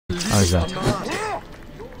How is that?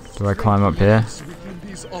 Do I climb up here?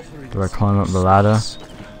 Do I climb up the ladder?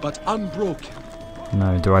 But unbroken.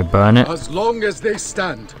 No. Do I burn it? As long as they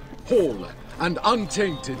stand whole and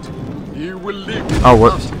untainted, you will live. Oh,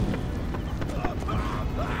 whoops.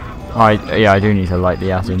 Yeah, I do need to light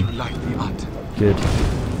the atom. Light the Aten. Good.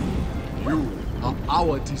 You are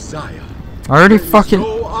our desire. I already There is fucking.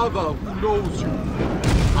 no other who knows you.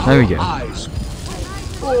 There we go. Eyes.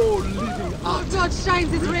 Oh, living Aten. God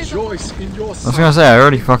shines his razor. Rejoice in your I was gonna say I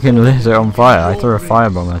already fucking lit it on fire. I threw a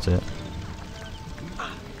firebomb at it.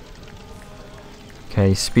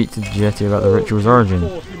 Okay, speak to the jetty about the ritual's origin.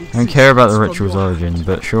 I don't care about the ritual's origin,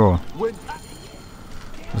 but sure.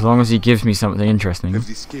 As long as he gives me something interesting. Have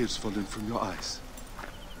the scales fallen from your eyes?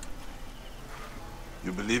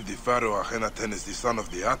 You believe the Pharaoh Akhenaten is the son of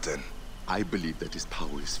the Aten? I believe that his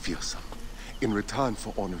power is fearsome. In return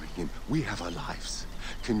for honoring him, we have our lives.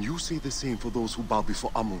 Can you say the same for those who bow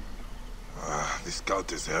before Amun? Ah, this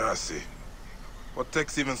cult is heresy. What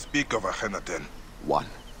texts even speak of Akhenaten? One,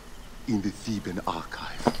 in the Theban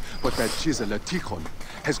archive. But that chiseler Tikhon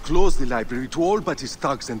has closed the library to all but his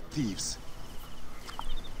thugs and thieves.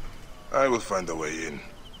 I will find a way in.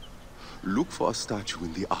 Look for a statue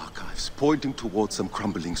in the archives, pointing towards some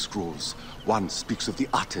crumbling scrolls. One speaks of the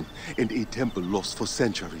Aten and a temple lost for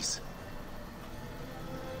centuries.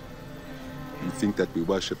 You think that we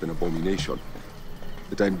worship an abomination?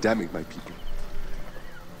 That I'm damning my people?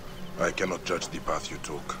 I cannot judge the path you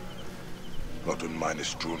took. Not when mine is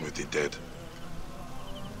strewn with the dead.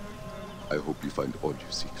 I hope you find all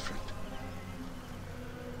you seek, friend.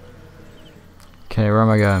 Okay, where am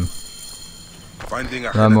I going? Finding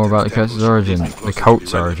Learn more about the Akhenaten's cult's origin. temple The is closer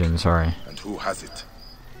cult's to relic. origin, sorry. And who has it?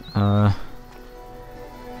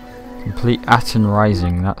 Complete Aten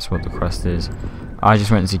Rising, that's what the quest is. I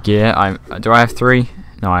just went into gear. Do I have 3?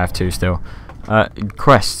 No, I have 2 still.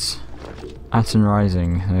 Quests. Aten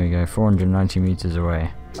Rising, there we go, 490 meters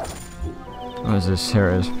away. What is this? Here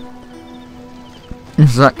it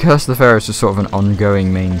is. That Curse of the Pharaohs is sort of an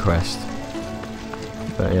ongoing main quest.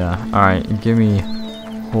 But yeah, alright, give me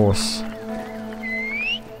horse.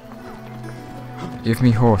 Give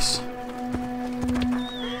me horse.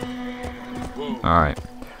 Alright.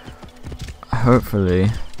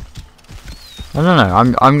 Hopefully. I don't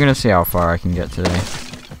know, I'm gonna see how far I can get today.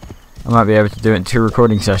 I might be able to do it in 2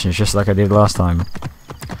 recording sessions just like I did last time.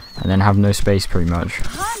 And then have no space pretty much.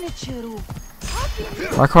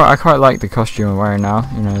 I quite like the costume I'm wearing now,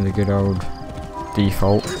 you know, the good old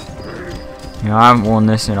default. You know, I haven't worn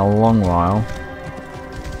this in a long while.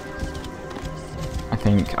 I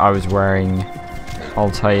think I was wearing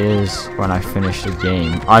Altair's when I finished the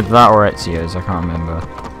game. Either that or Ezio's, I can't remember.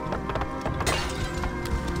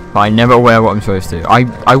 But I never wear what I'm supposed to.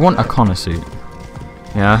 I want a Connor suit.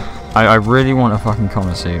 Yeah? I really want a fucking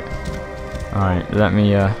Connor suit. Alright, let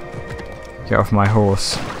me get off my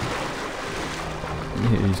horse.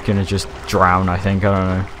 He's gonna just drown, I think, I don't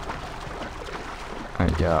know.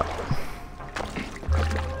 Alright, get up.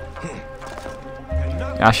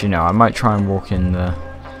 Actually no, I might try and walk in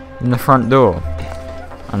the front door.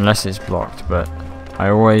 Unless it's blocked, but I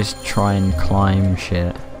always try and climb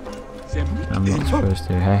shit. I'm not supposed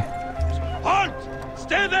to, hey? Halt!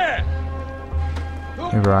 Stay there!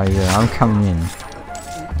 Where are you? I'm coming in.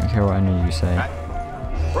 I don't care what any of you say.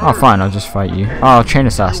 Oh fine, I'll just fight you. Oh, I'll chain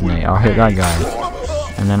assassinate, I'll hit that guy.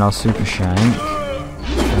 And then I'll super shank.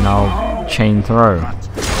 And I'll chain throw.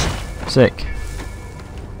 Sick.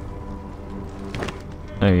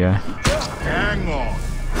 There you go. Hang on.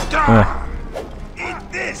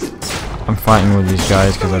 I'm fighting with these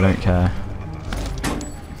guys because I don't care.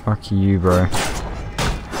 Fuck you, bro.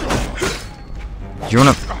 Do you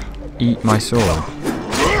wanna eat my sword?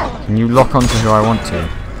 Can you lock onto who I want to?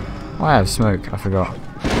 Oh, I have smoke, I forgot.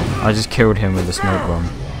 I just killed him with the smoke bomb.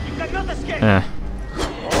 Yeah.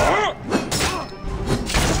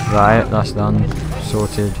 Right, that's done.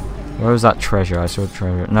 Sorted. Where was that treasure? I saw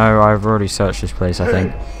treasure. No, I've already searched this place, I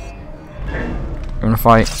think. You wanna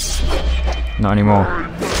fight? Not anymore.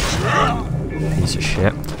 Piece of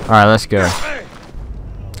shit. Alright, let's go.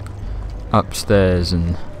 Upstairs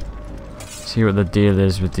and see what the deal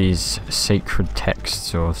is with these sacred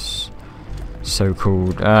texts or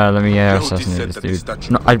so-called. Let me assassinate this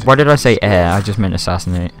dude. No, why did I say air? I just meant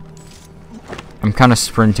assassinate. I'm kind of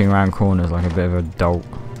sprinting around corners like a bit of a dolt.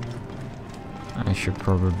 I should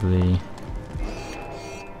probably.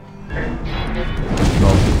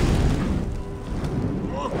 Lol.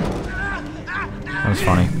 That was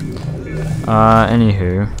funny.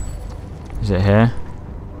 Anywho, is it here?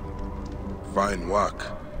 Fine work.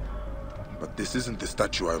 But this isn't the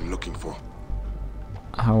statue I'm looking for.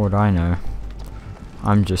 How would I know?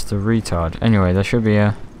 I'm just a retard. Anyway, there should be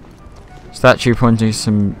a statue pointing to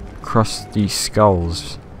some crusty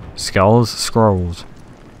skulls. Skulls? Scrolls.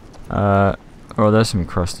 Oh, there's some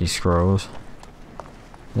crusty scrolls.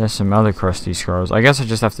 There's some other crusty scrolls. I guess I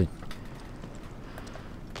just have to...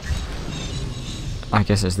 I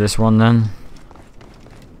guess it's this one then.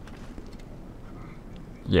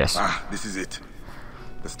 Yes. Ah, this is it.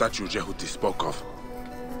 The statue Jehuti spoke of.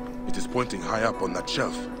 It is pointing high up on that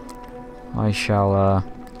shelf. I shall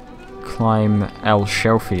climb El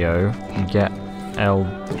Shelfio and get El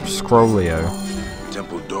Scrollio. The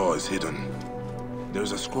temple door is hidden. There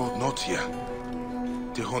is a scrolled note here.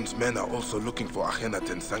 Tihon's men are also looking for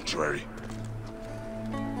Akhenaten's sanctuary.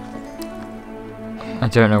 I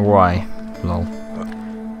don't know why. Lol.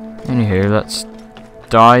 Anywho, let's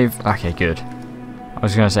dive. Okay, good. I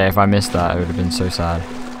was gonna say if I missed that, it would have been so sad.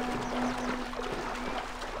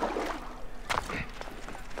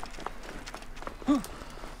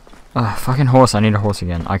 Ah, fucking horse. I need a horse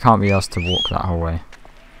again. I can't be asked to walk that whole way.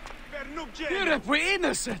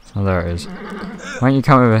 Oh, there it is. Why don't you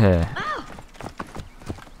come over here?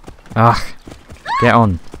 Ugh. Get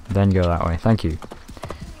on. Then go that way. Thank you.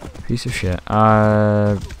 Piece of shit.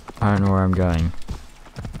 I don't know where I'm going.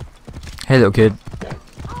 Hey, little kid.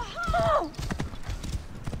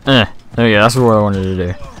 There we go. That's what I wanted to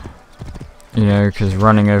do. You know, because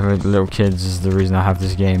running over little kids is the reason I have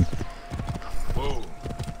this game.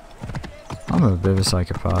 I'm a bit of a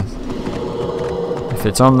psychopath. If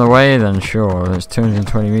it's on the way, then sure. It's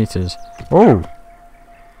 220 meters. Oh!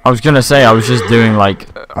 I was gonna say I was just doing like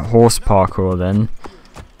a horse parkour then.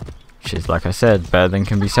 Which is, like I said, better than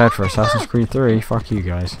can be said for Assassin's Creed 3. Fuck you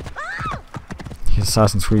guys. Because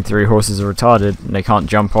Assassin's Creed 3 horses are retarded and they can't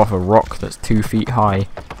jump off a rock that's 2 feet high.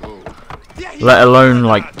 Let alone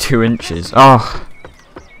like 2 inches. Oh!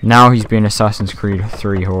 Now he's being Assassin's Creed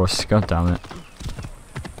 3 horse. God damn it.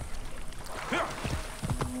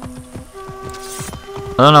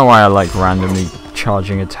 I don't know why I like randomly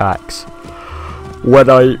charging attacks. When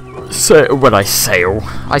I sail.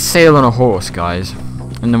 I sail on a horse, guys.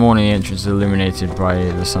 In the morning, the entrance is illuminated by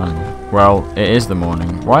the sun. Well, it is the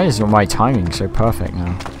morning. Why is my timing so perfect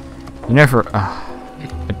now? You know for...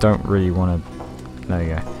 I don't really want to... There you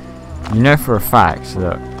go. You know for a fact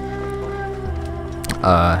that...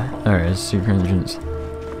 there it is, super entrance.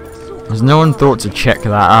 Has no one thought to check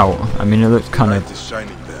that out? I mean, it looks kind of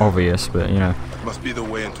obvious, but you know... Must be the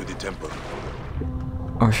way into the temple.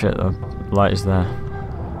 Oh shit, the light is there.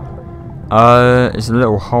 It's a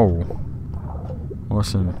little hole.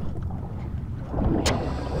 Awesome.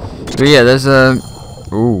 But yeah, there's a...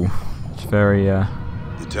 Ooh, it's very, The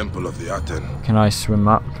temple of the Aten. Can I swim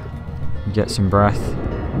up? Get some breath?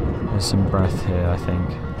 There's some breath here, I think.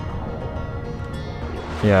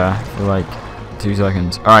 Yeah, for like 2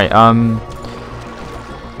 seconds. Alright,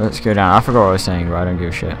 let's go down. I forgot what I was saying, but I don't give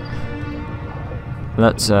a shit.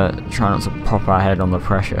 Let's try not to pop our head on the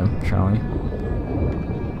pressure, shall we?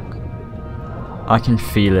 I can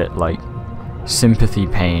feel it, like, sympathy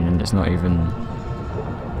pain, and it's not even...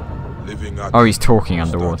 Oh, he's talking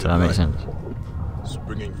underwater, that makes sense.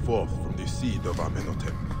 Springing forth from the seed of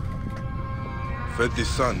Akhenaten. Fed the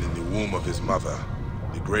son in the womb of his mother,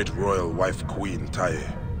 the great royal wife queen Taye.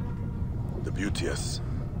 The beauteous,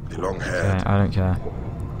 the long-haired. Okay, I don't care.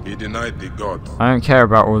 He denied the gods. I don't care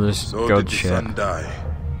about all this so god did the shit. son die,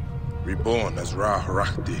 reborn as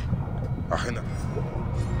Ra-Horakhti,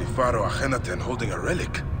 the pharaoh Akhenaten holding a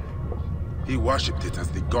relic. He worshipped it as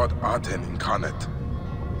the god Aten incarnate.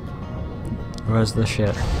 Where's the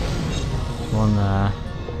shit? One there,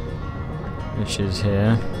 which is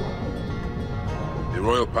here. The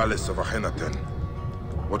royal palace of Akhenaten,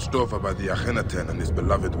 watched over by the Akhenaten and his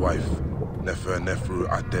beloved wife, Nefer-Nefru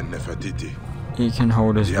Aten Nefertiti. He can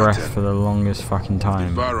hold his breath for the longest fucking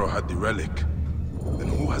time. The pharaoh had the relic. Then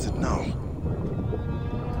who has it now?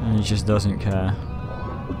 And he just doesn't care.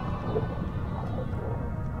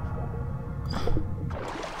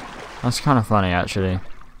 That's kind of funny, actually.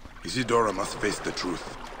 Isidora must face the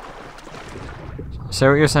truth. So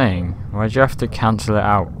what you're saying? Why'd you have to cancel it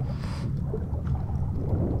out?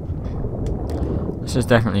 This is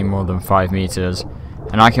definitely more than 5 meters,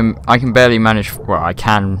 and I can barely manage. Well, I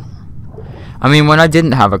can. I mean, when I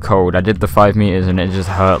didn't have a cold, I did the 5 meters, and it just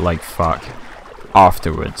hurt like fuck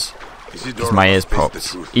afterwards. Because my ears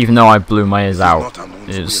popped. Even though I blew my ears out,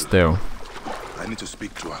 it was still. I need to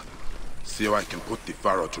speak to her. See how I can put the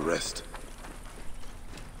pharaoh to rest.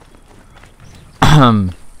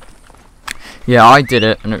 Yeah, I did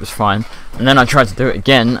it, and it was fine. And then I tried to do it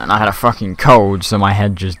again, and I had a fucking cold, so my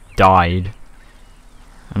head just died.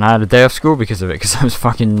 And I had a day off school because of it, because I was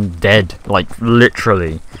fucking dead. Like,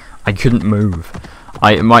 literally. I couldn't move.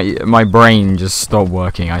 My brain just stopped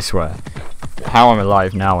working, I swear. How I'm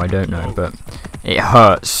alive now, I don't know, but it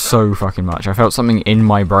hurts so fucking much. I felt something in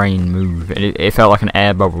my brain move. It felt like an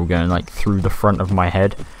air bubble going like through the front of my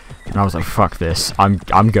head, and I was like, "Fuck this!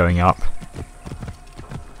 I'm going up."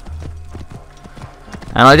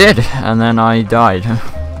 And I did, and then I died.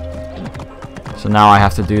 So now I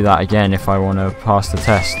have to do that again if I want to pass the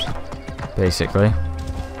test, basically.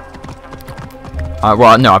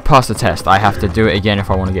 Well, no, I passed the test. I have to do it again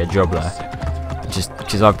if I want to get a job there. Just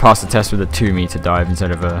because I've passed the test with a 2-meter dive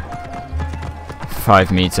instead of a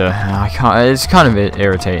 5-meter. I can't. It's kind of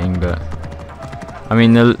irritating, but I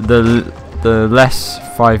mean, the less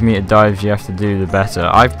 5-meter dives you have to do, the better.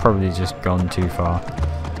 I've probably just gone too far.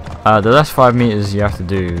 The less 5 meters you have to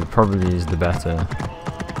do, probably is the better.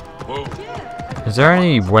 Whoa. Is there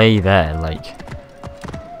any way there, like?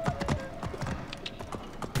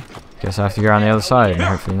 Guess I have to go around the other side and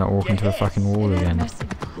hopefully not walk into a fucking wall again.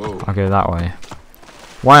 Whoa. I'll go that way.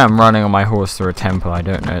 Why I'm running on my horse through a temple, I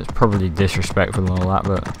don't know. It's probably disrespectful and all that,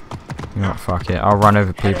 but you know what, fuck it. I'll run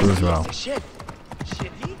over people as well.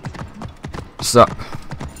 What's up?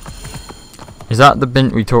 Is that the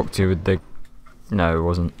bint we talked to with the... No, it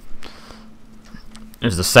wasn't. It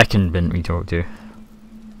was the second bint we talked to.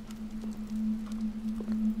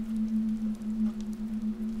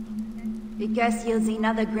 The curse yields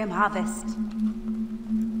another grim harvest.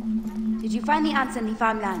 Did you find the answer in the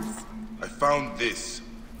farmlands? I found this.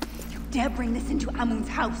 You dare bring this into Amun's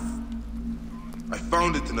house? I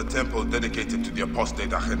found it in a temple dedicated to the apostate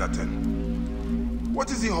Akhenaten. What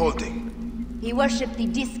is he holding? He worshipped the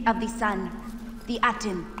disk of the sun, the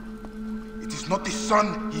Aten. It is not the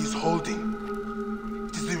sun he is holding.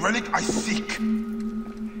 It is the relic I seek.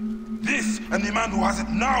 This and the man who has it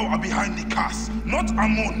now are behind the curse, not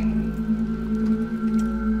Amun.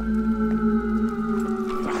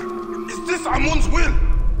 Is this Amun's will?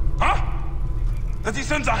 Huh? That he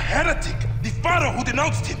sends a heretic, the Pharaoh who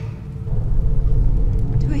denounced him?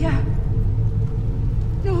 Tuya.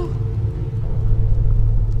 No.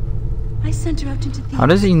 I sent her out into the...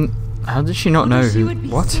 How did she not know who...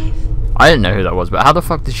 What? Safe. I didn't know who that was, but how the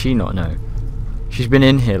fuck did she not know? She's been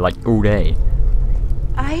in here like all day.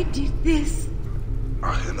 I did this.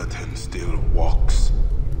 Akhenaten still walks.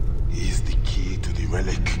 He is the key to the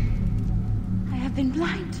relic. I have been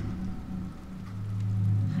blind.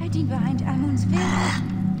 Hiding behind Amun's veil.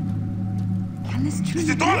 Can this truly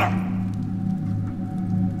be? Isidora!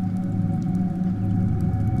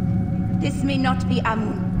 This may not be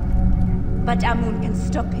Amun, but Amun can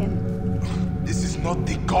stop him. This is not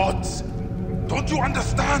the gods. Don't you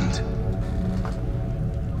understand?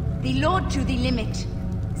 The Lord to the limit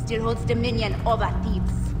still holds dominion over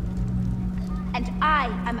Thebes. And I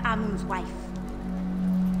am Amun's wife.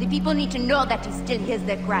 The people need to know that he still hears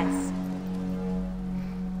their cries.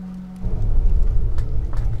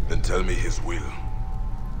 Then tell me his will.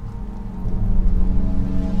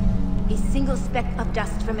 A single speck of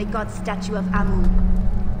dust from a god statue of Amun.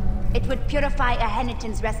 It would purify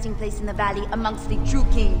Akhenaten's resting place in the valley amongst the true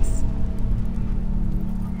kings.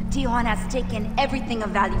 Tihon has taken everything of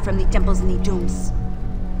value from the temples and the tombs.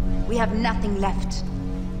 We have nothing left.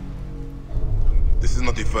 This is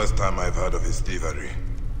not the first time I've heard of his thievery.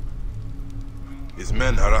 His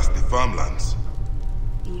men harass the farmlands.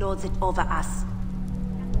 He lords it over us.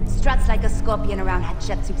 Struts like a scorpion around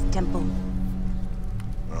Hatshepsut's temple.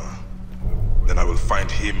 Then I will find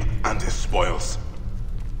him and his spoils.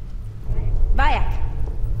 Bayak.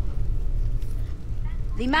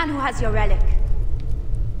 The man who has your relic.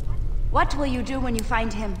 What will you do when you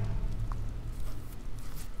find him?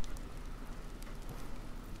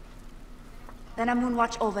 Then Amun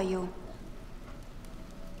watch over you.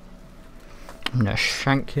 I'm gonna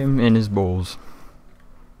shank him in his balls.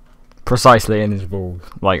 Precisely in his balls.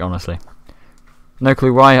 Like, honestly. No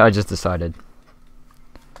clue why, I just decided.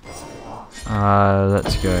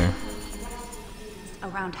 Let's go.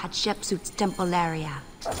 Around Hatshepsut's temple area.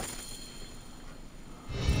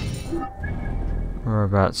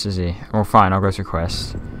 Whereabouts is he? Oh, fine, I'll go to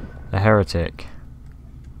quest. The heretic.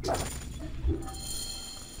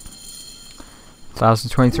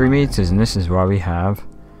 1023 meters, and this is why we have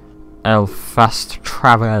fast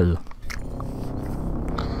travel.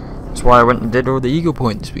 That's why I went and did all the eagle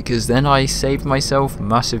points, because then I saved myself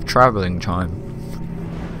massive travelling time.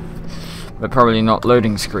 But probably not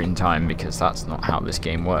loading screen time, because that's not how this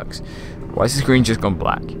game works. Why is the screen just gone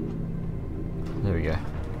black? There we go.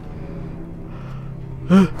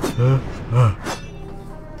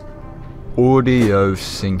 Audio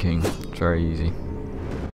syncing. It's very easy.